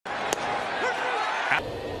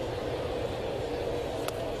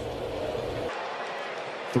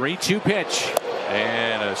3-2 pitch.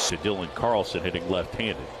 And a Dylan Carlson hitting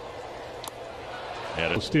left-handed.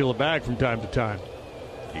 And he'll steal a bag from time to time.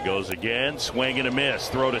 He goes again, swing and a miss.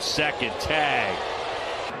 Throw to second, tag.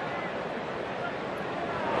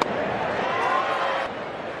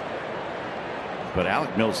 But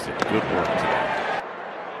Alec Mills did good work today.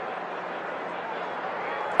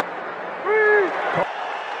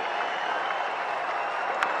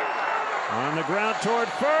 On the ground toward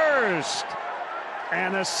first.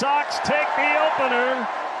 And the Sox take the opener.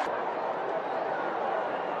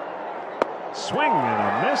 Swing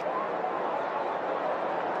and a miss.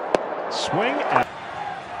 Swing and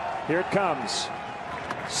here it comes.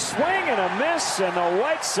 Swing and a miss, and the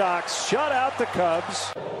White Sox shut out the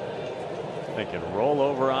Cubs. They can roll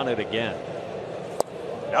over on it again.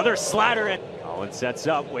 Another slider, and Collins sets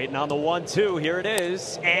up, waiting on the 1-2. Here it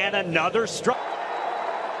is, and another strike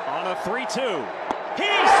on a 3-2. He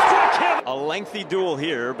struck him. A lengthy duel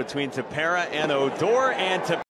here between Tepera and Odor, and Tepera.